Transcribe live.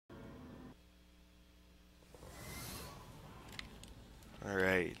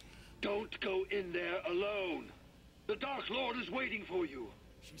Don't go in there alone. The Dark Lord is waiting for you.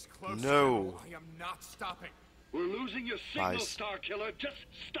 She's close. No. I am not stopping. We're losing your signal, Lies. Star Killer. Just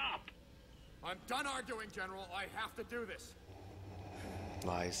stop. I'm done arguing, General. I have to do this.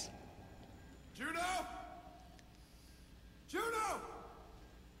 Lies. Juno! Juno!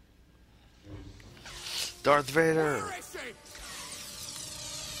 Darth Vader! Where is she?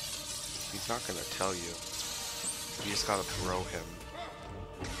 He's not gonna tell you. You just gotta throw him.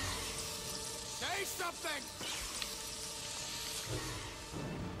 Say something!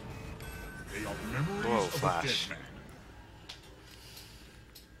 They are memories Whoa, of Flash. a dead man.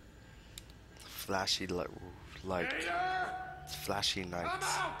 Flashy light. Vader! Flashy Come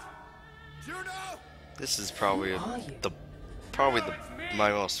nights. out! Juno! This is probably Who are you?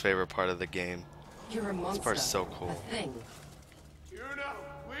 my most favorite part of the game. You're a monster. part's so cool. A thing. Juno,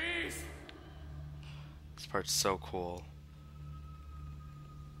 please! This part's so cool.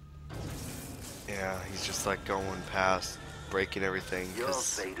 Yeah, he's just like going past, breaking everything Your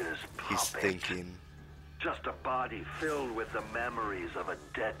because Vader's he's puppet. thinking. Just a body filled with the memories of a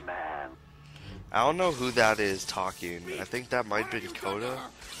dead man. I don't know who that is talking. I think that might be Coda.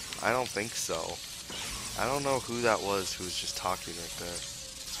 I don't think so. I don't know who that was who was just talking right there.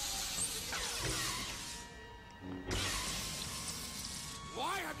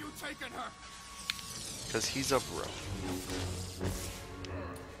 Why have you taken her? Because he's a bro.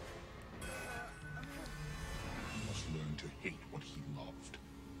 He must learn to hate what he loved.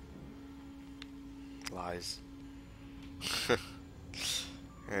 Lies.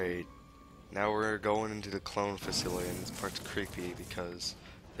 Alright. Now we're going into the clone facility, and this part's creepy because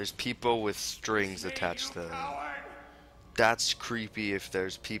there's people with strings attached to them. That's creepy if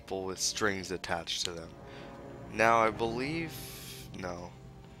there's people with strings attached to them. Now I believe... no.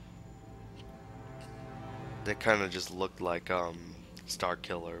 They kind of just looked like Star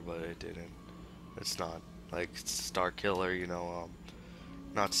Killer, but it didn't. It's not. Like Star Killer, you know,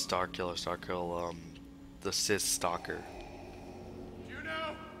 not Star Killer, the Sith Stalker.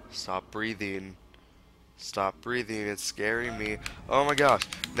 Juno! Stop breathing. Stop breathing, it's scaring me. Oh my gosh.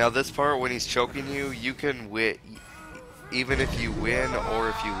 Now this part, when he's choking you, you can win. Even if you win or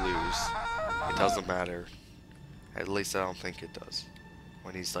if you lose. It doesn't matter. At least I don't think it does.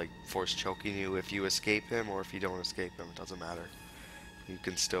 When he's like force choking you, if you escape him or if you don't escape him, it doesn't matter. You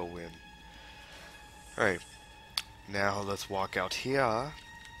can still win. Alright. Now let's walk out here.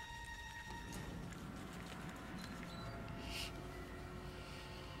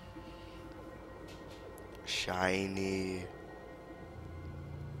 Shiny.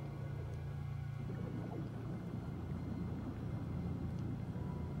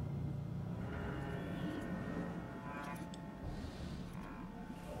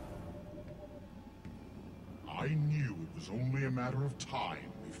 I knew it was only a matter of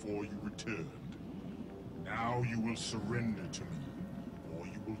time before you returned. Now you will surrender to me, or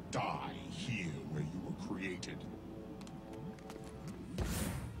you will die here where you were created.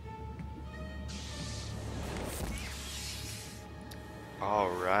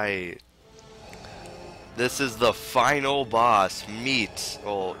 Alright. This is the final boss. Meet,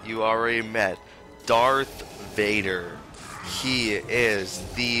 well, you already met, Darth Vader. He is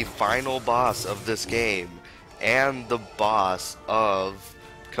the final boss of this game and the boss of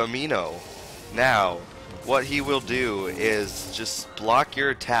Kamino. Now, what he will do is just block your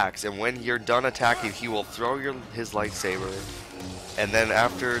attacks, and when you're done attacking, he will throw his lightsaber. And then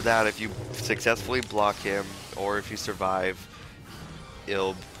after that, if you successfully block him, or if you survive,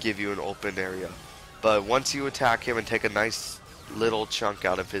 it'll give you an open area. But once you attack him and take a nice little chunk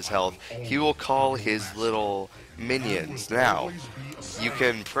out of his health, he will call his little minions. Now, you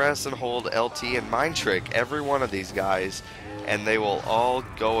can press and hold LT and Mind Trick every one of these guys, and they will all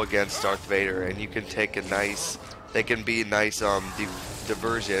go against Darth Vader, and you can take a nice, they can be nice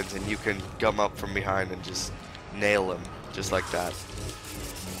diversions, and you can come up from behind and just nail him, just like that.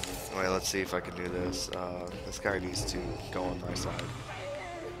 Alright, let's see if I can do this. This guy needs to go on my side.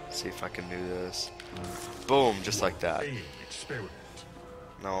 See if I can do this. Boom, just like that. Experiment.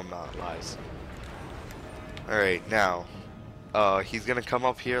 No, I'm not. Lies. Alright, now. He's gonna come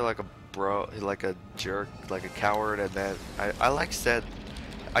up here like a bro, like a jerk, like a coward, and then I said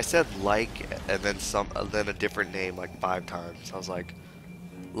and then a different name like 5 times. I was like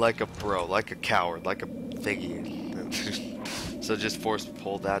a bro, like a coward, like a thingy. So just force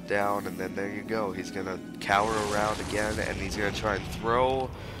pull that down, and then there you go. He's gonna cower around again, and he's gonna try and throw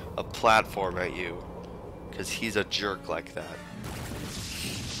a platform at you, because he's a jerk like that.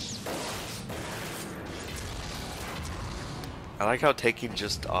 I like how taking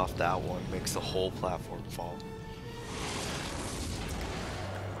just off that one makes the whole platform fall.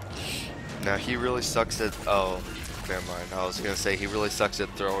 Now he really sucks at, oh, never mind. I was gonna say he really sucks at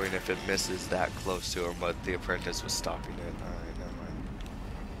throwing if it misses that close to him, but the apprentice was stopping it. Alright, never mind.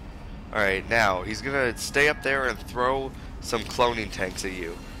 Alright, now he's gonna stay up there and throw some cloning tanks at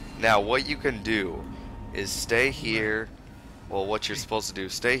you. Now what you can do is stay here. Well, what you're supposed to do,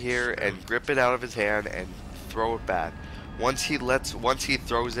 stay here and grip it out of his hand and throw it back. Once he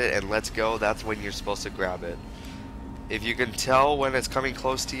throws it and lets go, that's when you're supposed to grab it. If you can tell when it's coming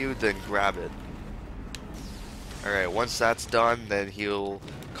close to you, then grab it. Alright, once that's done, then he'll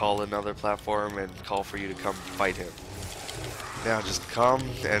call another platform and call for you to come fight him. Now just come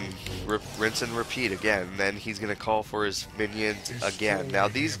and rinse and repeat again. Then he's gonna call for his minions again. Now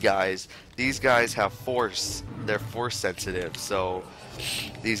these guys have force. They're force sensitive, so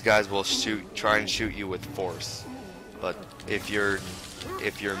these guys will try and shoot you with force. But if you're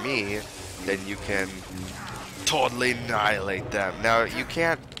me, then you can totally annihilate them. Now you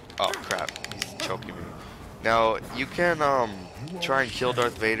can't. Oh crap! He's choking me. Now you can try and kill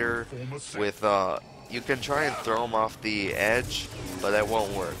Darth Vader with you can try and throw him off the edge, but that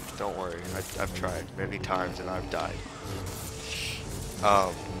won't work. Don't worry. I've tried many times and I've died.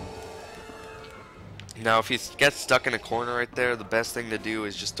 Now if he gets stuck in a corner right there, the best thing to do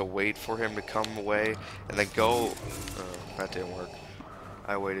is just to wait for him to come away and then go. That didn't work.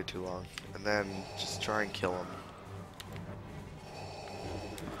 I waited too long. And then just try and kill him.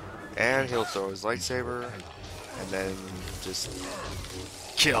 And he'll throw his lightsaber and then just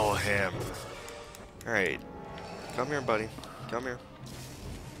kill him. Alright. Come here, buddy. Come here.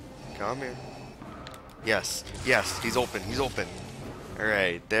 Come here. Yes. Yes, he's open. He's open.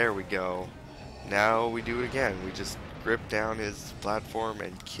 Alright, there we go. Now we do it again. We just grip down his platform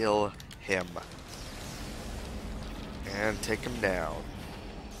and kill him. And take him down.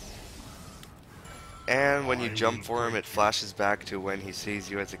 And when you jump for him, it flashes back to when he sees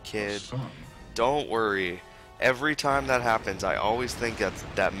you as a kid. Don't worry. Every time that happens, I always think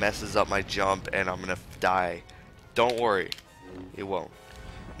that messes up my jump and I'm gonna die. Don't worry. It won't.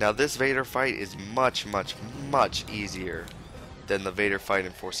 Now this Vader fight is much, much, much easier than the Vader fight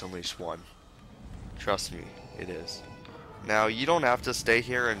in Force Unleashed 1. Trust me, it is. Now you don't have to stay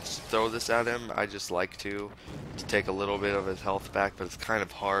here and throw this at him. I just like to take a little bit of his health back, but it's kind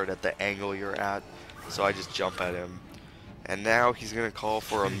of hard at the angle you're at. So I just jump at him. And now he's gonna call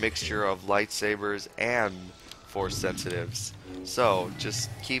for a mixture of lightsabers and force sensitives. So just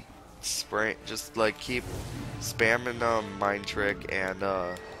keep keep spamming mind trick, and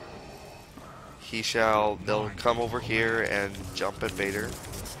they'll come over here and jump at Vader.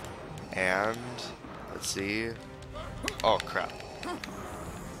 And let's see. Oh crap.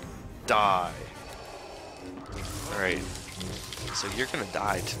 Die. Alright. So you're gonna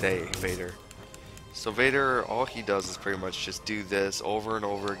die today, Vader. So Vader, all he does is pretty much just do this over and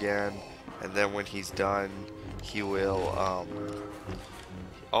over again, and then when he's done, he will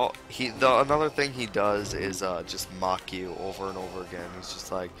another thing he does is just mock you over and over again. He's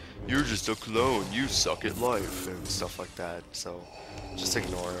just like, you're just a clone, you suck at life, and stuff like that. So just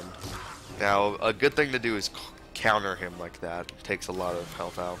ignore him. Now a good thing to do is counter him like that. It takes a lot of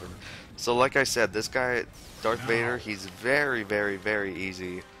health out of him. So like I said, this guy Darth Vader, he's very, very, very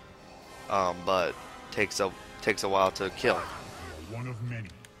easy, but takes a while to kill. One of many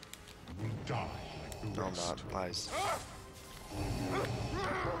will die like the No, I'm rest. not. Lies.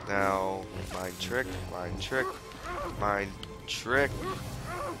 Now, mind trick, mind trick, mind trick.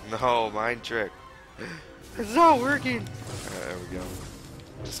 No, mind trick. It's not working. There we go.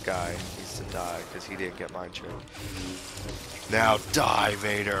 This guy needs to die because he didn't get mind trick. Now die,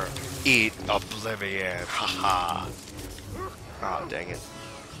 Vader. Eat oblivion. Haha. Oh, dang it.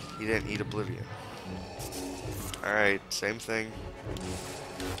 He didn't eat oblivion. Alright, same thing.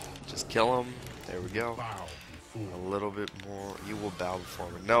 Just kill him. There we go. Bow before A little bit more. You will bow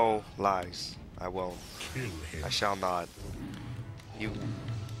before me. No, lies. I won't. kill him. I shall not. You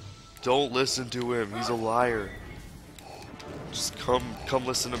don't listen to him. He's a liar. Just come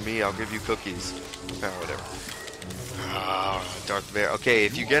listen to me. I'll give you cookies. Oh, whatever. Ah, Darth Vader. Okay,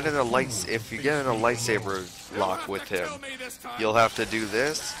 if you get in a lightsaber lock with him, you'll have to do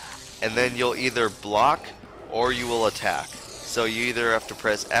this, and then you'll either block or you will attack. So you either have to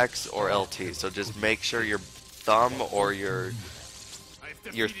press X or LT. So just make sure your thumb or your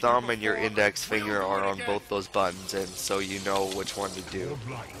thumb and your index finger are on both those buttons, and so you know which one to do.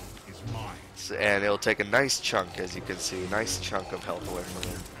 Life is mine. And it'll take a nice chunk, as you can see, nice chunk of health away from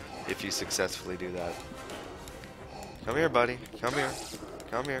him if you successfully do that. Come here, buddy. Come here.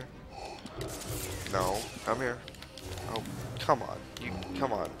 Come here. No, come here. Oh, come on.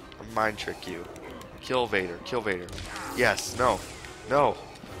 Come on. I'll mind trick you. Kill Vader. Kill Vader. Yes. No. No.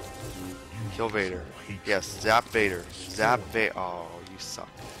 Kill Vader. Yes, zap Vader. Zap Vader. Oh, you suck.